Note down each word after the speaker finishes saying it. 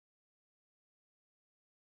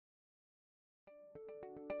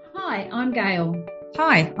Hi, I'm Gail.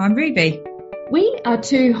 Hi, I'm Ruby. We are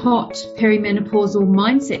two hot perimenopausal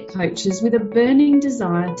mindset coaches with a burning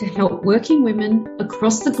desire to help working women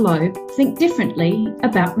across the globe think differently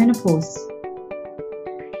about menopause.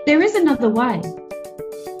 There is another way.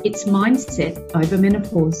 It's mindset over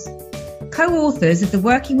menopause. Co-authors of the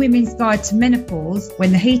Working Women's Guide to Menopause,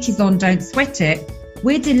 When the Heat is On, Don't Sweat It,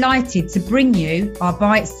 we're delighted to bring you our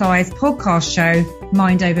bite-sized podcast show,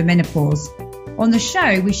 Mind Over Menopause. On the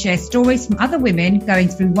show, we share stories from other women going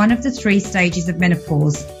through one of the three stages of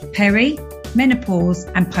menopause: peri, menopause,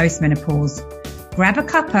 and postmenopause. Grab a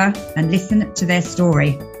cuppa and listen to their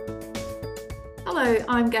story. Hello,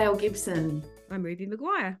 I'm Gail Gibson. I'm Ruby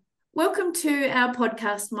Maguire. Welcome to our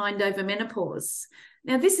podcast, Mind Over Menopause.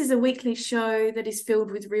 Now, this is a weekly show that is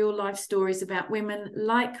filled with real-life stories about women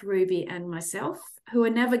like Ruby and myself who are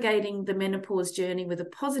navigating the menopause journey with a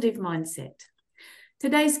positive mindset.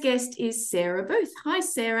 Today's guest is Sarah Booth. Hi,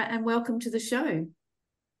 Sarah, and welcome to the show.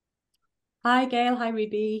 Hi, Gail. Hi,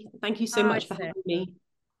 Ruby. Thank you so much for having me.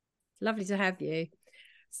 Lovely to have you.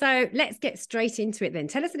 So let's get straight into it then.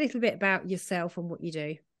 Tell us a little bit about yourself and what you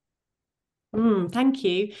do. Thank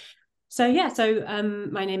you.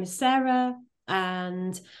 My name is Sarah,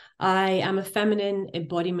 and I am a feminine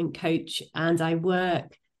embodiment coach, and I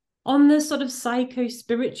work on the sort of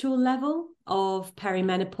psycho-spiritual level of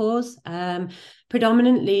perimenopause,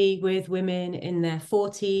 predominantly with women in their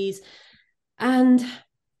 40s. And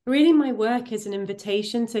really my work is an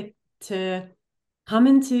invitation to come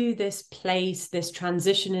into this place, this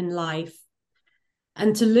transition in life,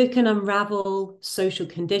 and to look and unravel social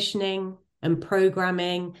conditioning and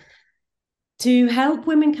programming to help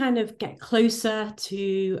women kind of get closer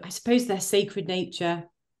to, I suppose, their sacred nature,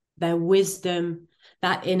 their wisdom,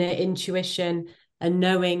 that inner intuition and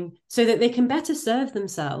knowing, so that they can better serve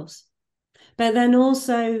themselves, but then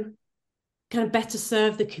also kind of better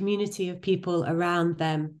serve the community of people around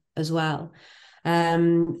them as well.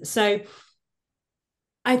 So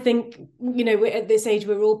I think, at this age,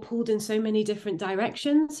 we're all pulled in so many different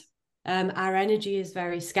directions. Our energy is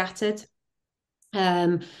very scattered.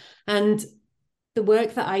 And the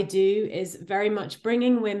work that I do is very much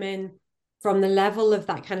bringing women from the level of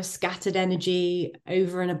that kind of scattered energy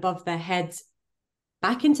over and above their heads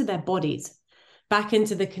back into their bodies, back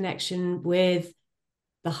into the connection with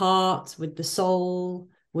the heart, with the soul,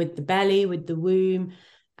 with the belly, with the womb,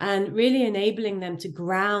 and really enabling them to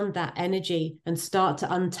ground that energy and start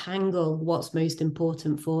to untangle what's most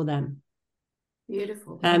important for them.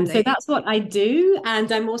 Beautiful. So that's what I do.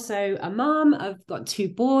 And I'm also a mom. I've got two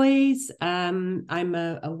boys. I'm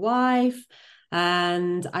a wife,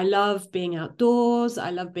 and I love being outdoors. I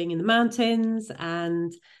love being in the mountains,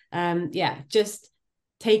 and just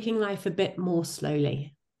taking life a bit more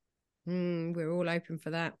slowly. We're all open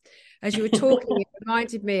for that. As you were talking, it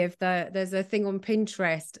reminded me of there's a thing on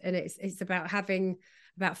Pinterest, and it's about having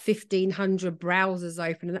about 1,500 browsers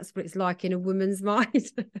open, and that's what it's like in a woman's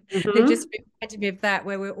mind. It just reminded me of that,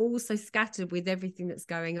 where we're all so scattered with everything that's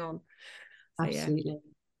going on. So, absolutely.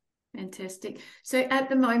 Yeah. Fantastic. So at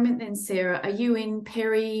the moment then, Sarah, are you in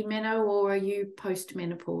perimeno or are you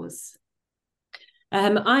postmenopause?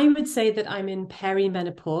 I would say that I'm in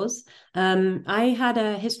perimenopause. I had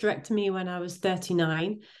a hysterectomy when I was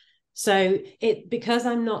 39. So because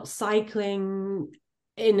I'm not cycling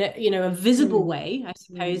in a visible way, I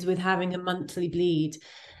suppose, with having a monthly bleed,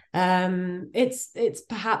 it's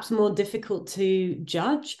perhaps more difficult to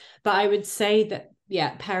judge. But I would say that,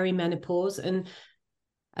 perimenopause. And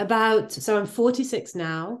so I'm 46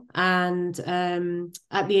 now, and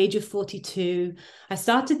at the age of 42, I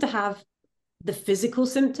started to have the physical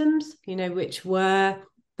symptoms, which were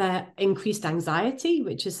the increased anxiety,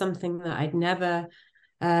 which is something that I'd never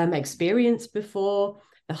experienced before,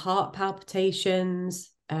 the heart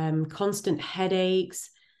palpitations, constant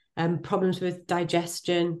headaches, problems with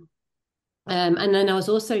digestion. And then I was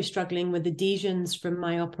also struggling with adhesions from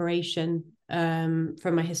my operation, from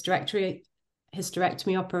my hysterectomy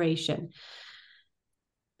operation.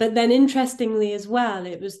 But then interestingly as well,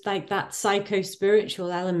 it was like that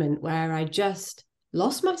psycho-spiritual element where I just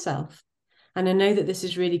lost myself. And I know that this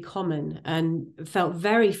is really common, and felt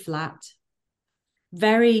very flat,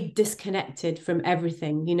 very disconnected from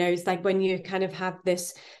everything. It's like when you kind of have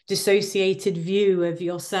this dissociated view of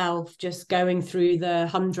yourself just going through the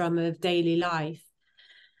humdrum of daily life.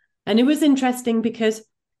 And it was interesting because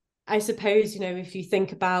I suppose, if you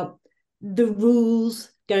think about the rules,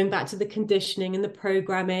 going back to the conditioning and the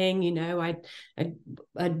programming. You know,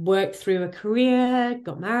 I'd worked through a career,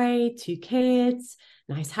 got married, 2 kids,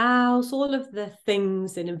 nice house, all of the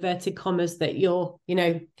things in inverted commas that you're, you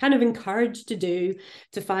know, kind of encouraged to do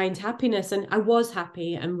to find happiness. And I was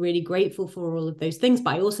happy and really grateful for all of those things,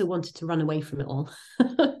 but I also wanted to run away from it all.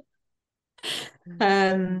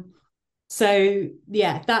 So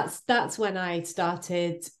yeah, that's when I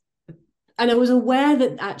started. And I was aware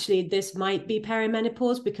that actually this might be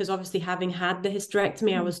perimenopause, because obviously having had the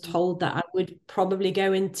hysterectomy, I was told that I would probably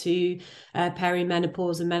go into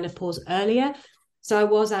perimenopause and menopause earlier. So I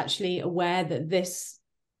was actually aware that this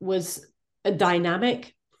was a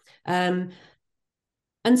dynamic. And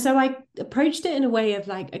so I approached it in a way of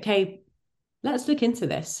like, okay, let's look into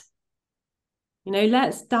this. You know,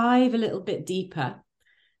 let's dive a little bit deeper.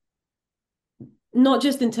 Not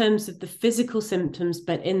just in terms of the physical symptoms,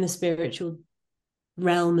 but in the spiritual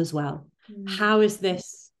realm as well. How is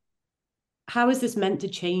this meant to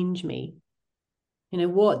change me? You know,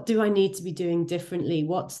 what do I need to be doing differently?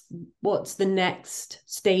 What's the next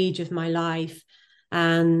stage of my life?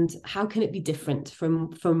 And how can it be different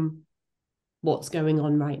from what's going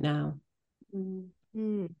on right now?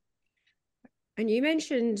 And you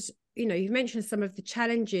mentioned, you've mentioned some of the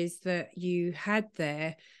challenges that you had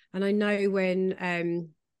there. And I know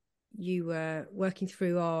when you were working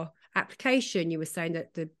through our application, you were saying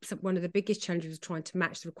that one of the biggest challenges was trying to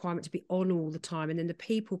match the requirement to be on all the time, and then the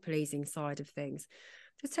people pleasing side of things.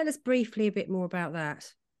 Just tell us briefly a bit more about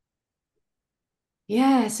that.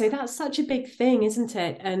 Yeah, so that's such a big thing, isn't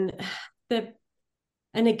it? And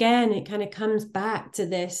again, it kind of comes back to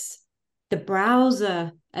the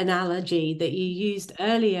browser analogy that you used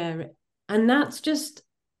earlier. And that's just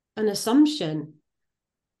an assumption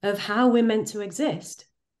of how we're meant to exist.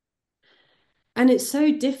 And it's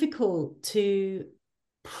so difficult to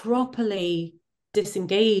properly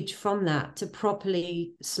disengage from that, to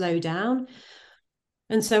properly slow down.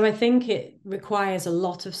 And so I think it requires a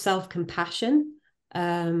lot of self-compassion,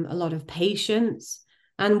 a lot of patience,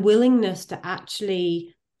 and willingness to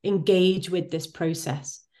actually engage with this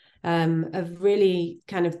process, of really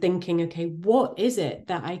kind of thinking, okay, what is it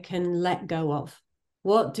that I can let go of?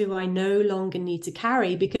 What do I no longer need to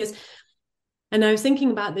carry? Because, and I was thinking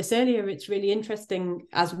about this earlier, it's really interesting,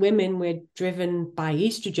 as women, we're driven by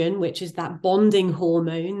estrogen, which is that bonding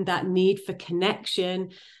hormone, that need for connection,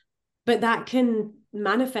 but that can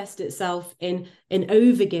manifest itself in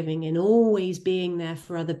overgiving, in always being there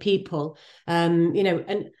for other people, you know,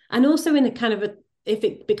 and also in a kind of if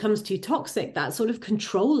it becomes too toxic, that sort of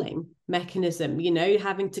controlling mechanism, you know,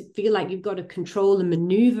 having to feel like you've got to control and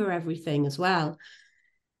maneuver everything as well.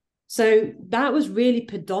 So that was really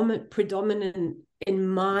predominant in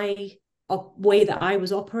my way that I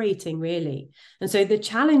was operating, really. And so the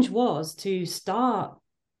challenge was to start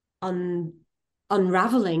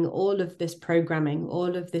unraveling all of this programming,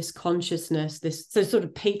 all of this consciousness, this sort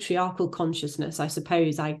of patriarchal consciousness, I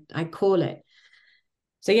suppose I call it.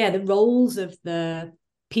 So yeah, the roles of the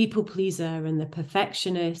people pleaser and the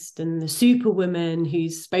perfectionist and the superwoman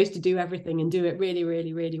who's supposed to do everything and do it really,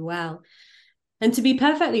 really, really well. And to be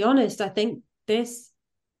perfectly honest, I think this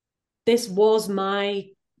was my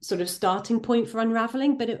sort of starting point for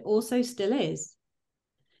unraveling, but it also still is,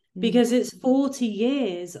 because it's 40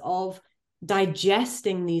 years of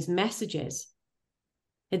digesting these messages.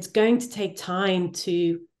 It's going to take time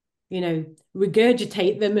to, you know,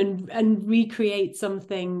 regurgitate them and recreate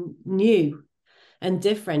something new and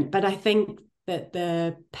different. But I think that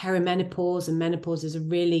the perimenopause and menopause is a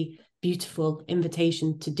really beautiful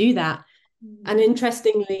invitation to do that. And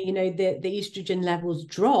interestingly, you know, the estrogen levels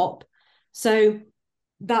drop. So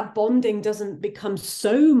that bonding doesn't become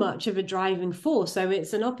so much of a driving force. So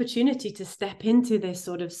it's an opportunity to step into this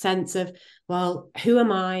sort of sense of, well, who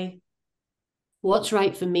am I? What's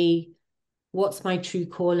right for me? What's my true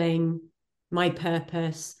calling, my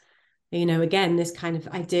purpose? You know, again, this kind of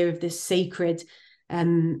idea of this sacred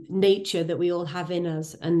nature that we all have in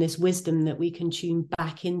us, and this wisdom that we can tune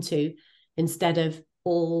back into, instead of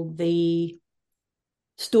all the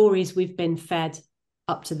stories we've been fed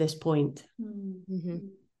up to this point.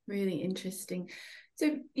 Really interesting.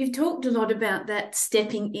 So you've talked a lot about that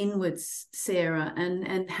stepping inwards, Sarah,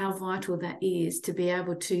 and how vital that is to be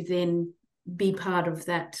able to then be part of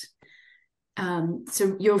that,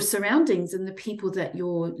 so your surroundings and the people that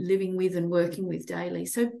you're living with and working with daily.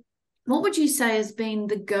 So what would you say has been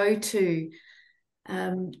the go-to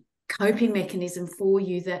coping mechanism for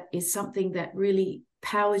you, that is something that really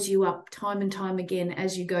powers you up time and time again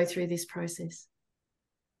as you go through this process?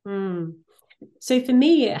 So for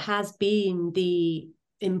me, it has been the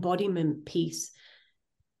embodiment piece.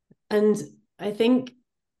 And I think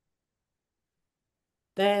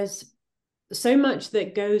there's so much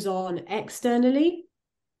that goes on externally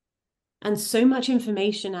and so much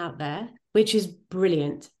information out there, which is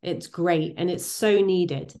brilliant. It's great and it's so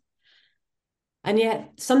needed. And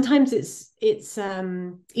yet sometimes it's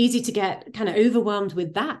easy to get kind of overwhelmed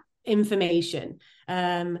with that information.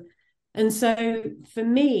 And so for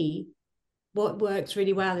me, what works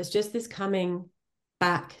really well is just this coming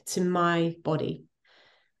back to my body,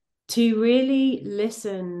 to really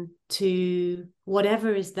listen to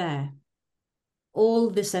whatever is there, all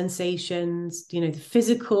the sensations, you know, the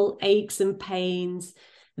physical aches and pains,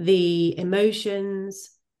 the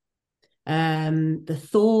emotions, the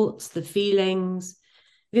thoughts, the feelings,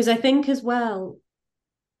 because I think as well,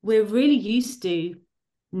 we're really used to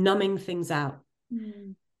numbing things out.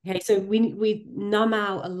 Okay, so we numb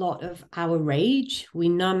out a lot of our rage, we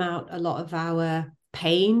numb out a lot of our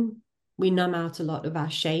pain, we numb out a lot of our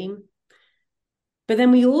shame, but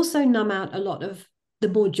then we also numb out a lot of the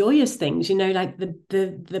more joyous things, you know, like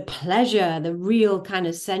the pleasure, the real kind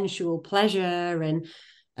of sensual pleasure, and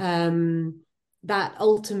that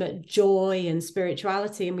ultimate joy and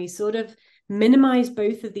spirituality. And we sort of minimize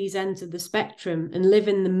both of these ends of the spectrum and live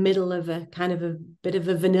in the middle of a kind of a bit of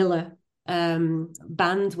a vanilla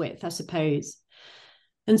bandwidth, I suppose.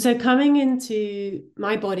 And so coming into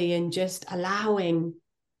my body and just allowing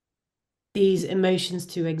these emotions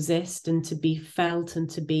to exist and to be felt and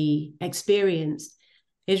to be experienced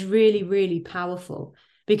is really, really powerful,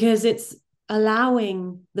 because it's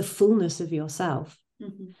allowing the fullness of yourself.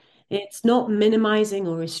 It's not minimizing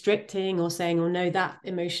or restricting or saying, oh no, that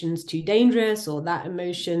emotion's too dangerous, or that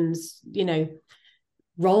emotion's, you know,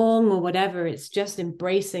 wrong, or whatever. It's just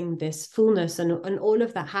embracing this fullness, and all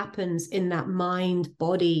of that happens in that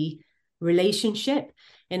mind-body relationship,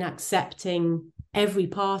 in accepting every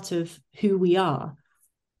part of who we are.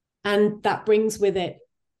 And that brings with it,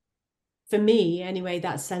 for me anyway,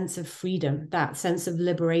 that sense of freedom, that sense of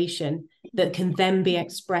liberation that can then be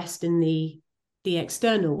expressed in the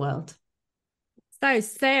external world. So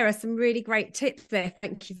Sarah, some really great tips there.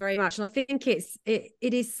 Thank you very much. And I think it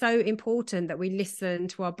is so important that we listen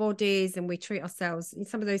to our bodies and we treat ourselves in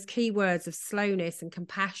some of those key words of slowness and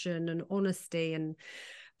compassion and honesty, and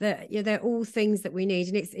that, you know, they're all things that we need.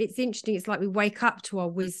 And it's interesting. It's like we wake up to our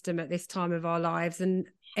wisdom at this time of our lives, and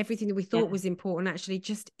everything that we thought was important actually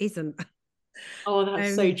just isn't. Oh,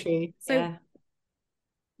 that's so true. So yeah.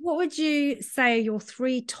 What would you say are your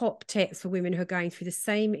 3 top tips for women who are going through the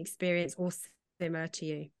same experience or similar to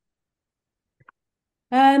you?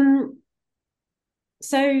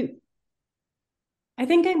 So I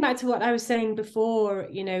think going back to what I was saying before,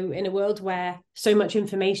 you know, in a world where so much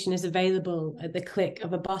information is available at the click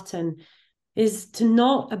of a button, is to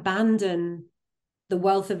not abandon the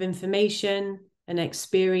wealth of information and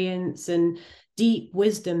experience and deep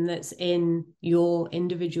wisdom that's in your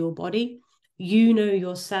individual body. You know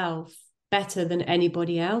yourself better than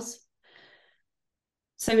anybody else.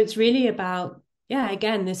 So it's really about,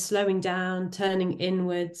 again, this slowing down, turning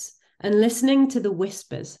inwards, and listening to the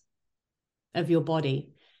whispers of your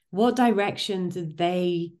body. What direction do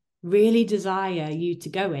they really desire you to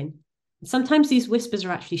go in? Sometimes these whispers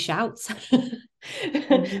are actually shouts,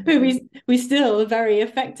 but we still are very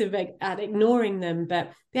effective at ignoring them.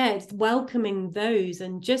 But it's welcoming those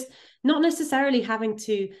and just not necessarily having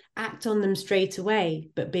to act on them straight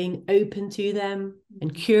away, but being open to them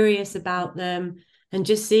and curious about them, and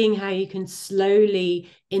just seeing how you can slowly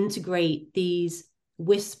integrate these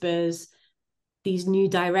whispers, these new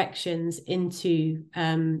directions into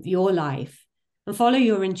your life, and follow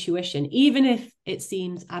your intuition, even if it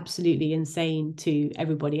seems absolutely insane to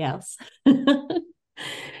everybody else. You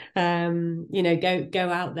know, go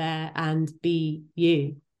out there and be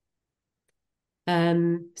you.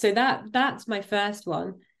 So that's my first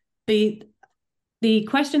one. The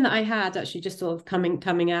question that I had actually just sort of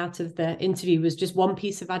coming out of the interview was just one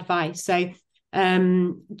piece of advice. So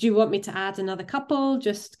do you want me to add another couple,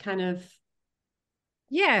 just kind of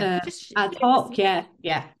just ad hoc? Yeah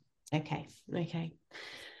okay.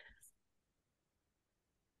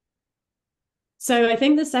 So I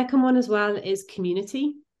think the second one as well is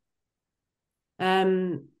community.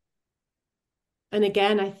 And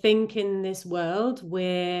again, I think in this world,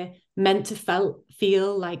 we're meant to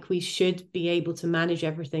feel like we should be able to manage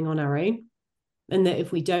everything on our own. And that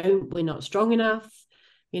if we don't, we're not strong enough,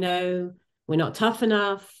 you know, we're not tough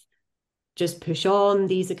enough, just push on.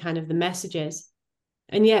 These are kind of the messages.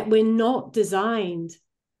 And yet we're not designed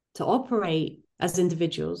to operate as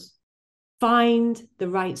individuals. Find the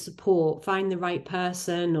right support, find the right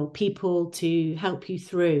person or people to help you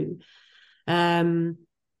through.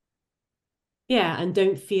 Yeah, and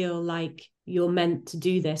don't feel like you're meant to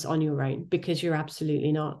do this on your own, because you're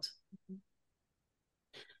absolutely not.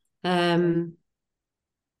 And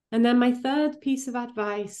then my third piece of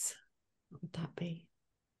advice, what would that be?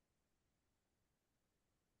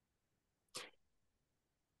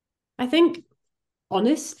 I think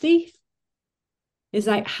honesty is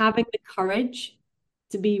like having the courage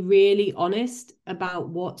to be really honest about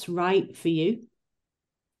what's right for you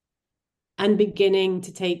and beginning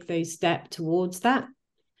to take those steps towards that.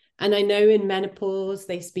 And I know in menopause,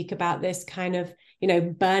 they speak about this kind of,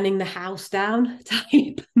 burning the house down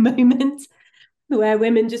type moment where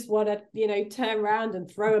women just want to, turn around and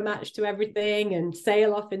throw a match to everything and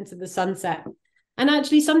sail off into the sunset. And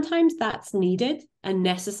actually, sometimes that's needed and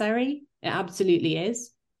necessary. It absolutely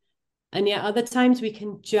is. And yet other times we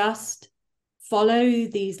can just follow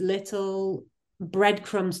these little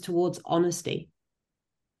breadcrumbs towards honesty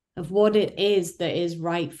of what it is that is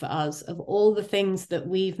right for us, of all the things that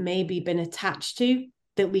we've maybe been attached to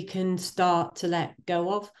that we can start to let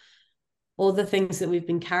go of, all the things that we've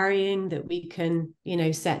been carrying that we can,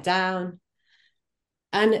 set down.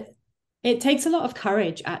 And it takes a lot of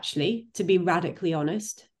courage, actually, to be radically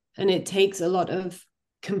honest. And it takes a lot of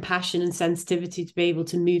compassion and sensitivity to be able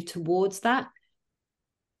to move towards that.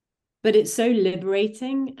 But it's so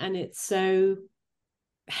liberating, and it's so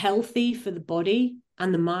healthy for the body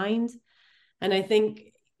and the mind. And I think,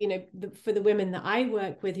 for the women that I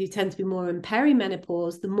work with who tend to be more in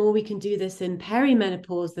perimenopause, the more we can do this in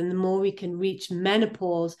perimenopause, then the more we can reach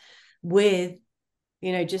menopause with,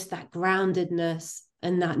 just that groundedness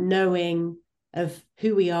and that knowing of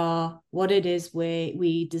who we are, what it is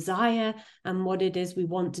we desire, and what it is we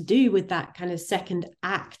want to do with that kind of second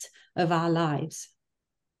act of our lives.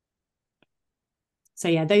 So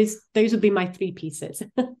yeah, those would be my 3 pieces.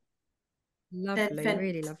 Lovely,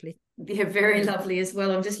 really lovely. Yeah, very lovely as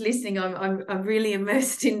well. I'm just listening. I'm really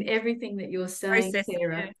immersed in everything that you're saying,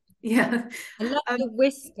 Sarah. Yeah. I love the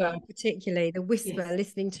whisper, particularly the whisper. Yes.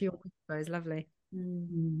 Listening to your whisper is lovely.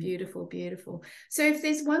 Beautiful, beautiful. So if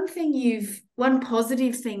there's one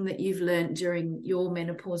positive thing that you've learned during your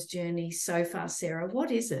menopause journey so far, Sarah, what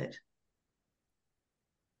is it?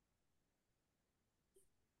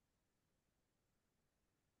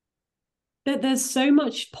 That there's so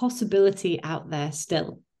much possibility out there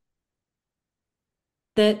still.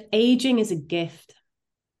 That aging is a gift,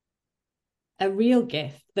 a real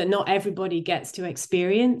gift that not everybody gets to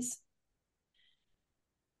experience.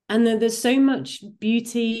 And that there's so much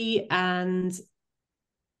beauty and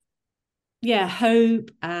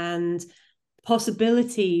hope and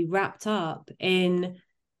possibility wrapped up in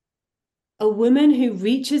a woman who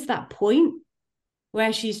reaches that point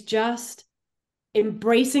where she's just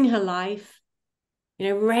embracing her life,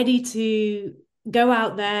 ready to go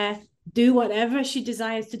out there, do whatever she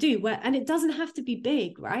desires to do. And it doesn't have to be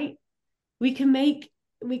big, right? We can make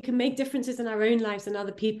differences in our own lives and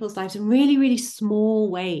other people's lives in really, really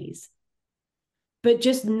small ways. But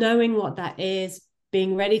just knowing what that is,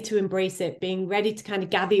 being ready to embrace it, being ready to kind of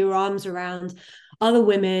gather your arms around other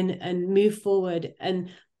women and move forward. And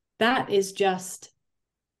that is just,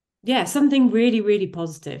 something really, really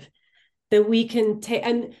positive that we can take.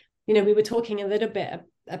 And, we were talking a little bit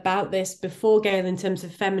about this before, Gail, in terms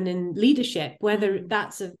of feminine leadership, whether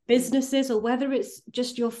that's of businesses or whether it's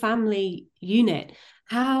just your family unit,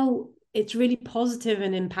 how it's really positive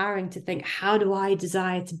and empowering to think, how do I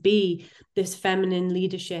desire to be this feminine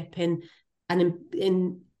leadership and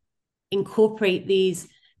incorporate these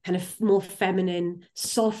kind of more feminine,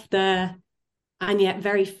 softer, and yet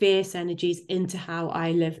very fierce energies into how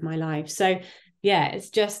I live my life. So yeah, it's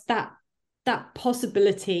just that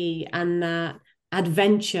possibility and that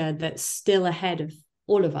adventure that's still ahead of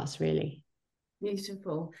all of us, really.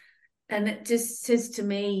 Beautiful. And it just says to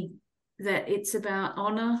me that it's about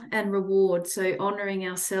honor and reward. So honoring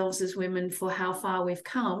ourselves as women for how far we've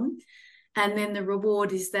come. And then the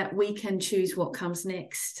reward is that we can choose what comes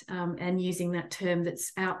next, and using that term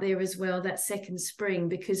that's out there as well, that second spring,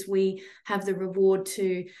 because we have the reward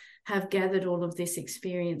to have gathered all of this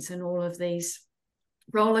experience and all of these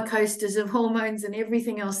roller coasters of hormones and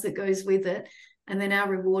everything else that goes with it. And then our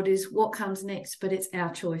reward is what comes next, but it's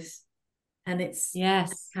our choice. And it's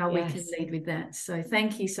how we can lead with that. So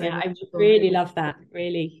thank you so much. I really love that.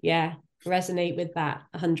 Really, resonate with that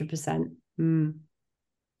 100%.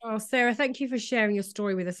 Oh, Sarah, thank you for sharing your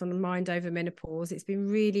story with us on Mind Over Menopause. It's been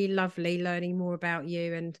really lovely learning more about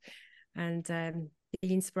you, and the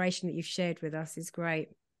inspiration that you've shared with us is great.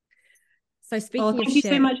 So thank you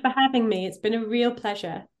so much for having me. It's been a real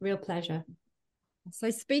pleasure. So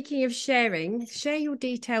speaking of sharing, share your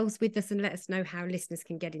details with us and let us know how listeners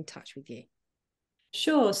can get in touch with you.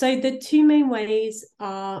 Sure. So the two main ways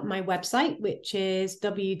are my website, which is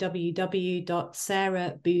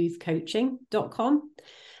www.sarahboothcoaching.com.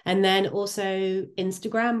 And then also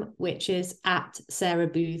Instagram, which is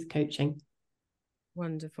 @sarahboothcoaching.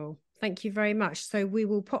 Wonderful. Thank you very much. So we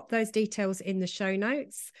will pop those details in the show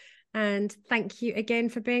notes. And thank you again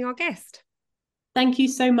for being our guest. Thank you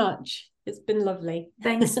so much. It's been lovely.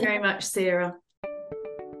 Thanks very much, Sarah.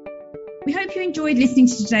 We hope you enjoyed listening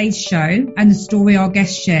to today's show and the story our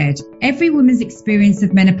guest shared. Every woman's experience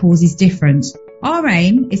of menopause is different. Our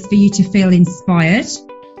aim is for you to feel inspired,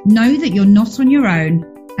 know that you're not on your own,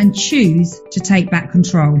 and choose to take back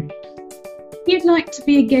control. If you'd like to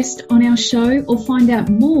be a guest on our show or find out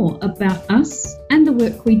more about us and the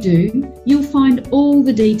work we do, you'll find all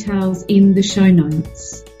the details in the show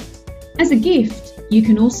notes. As a gift, you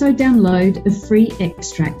can also download a free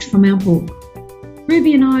extract from our book.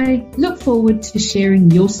 Ruby and I look forward to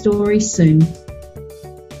sharing your story soon.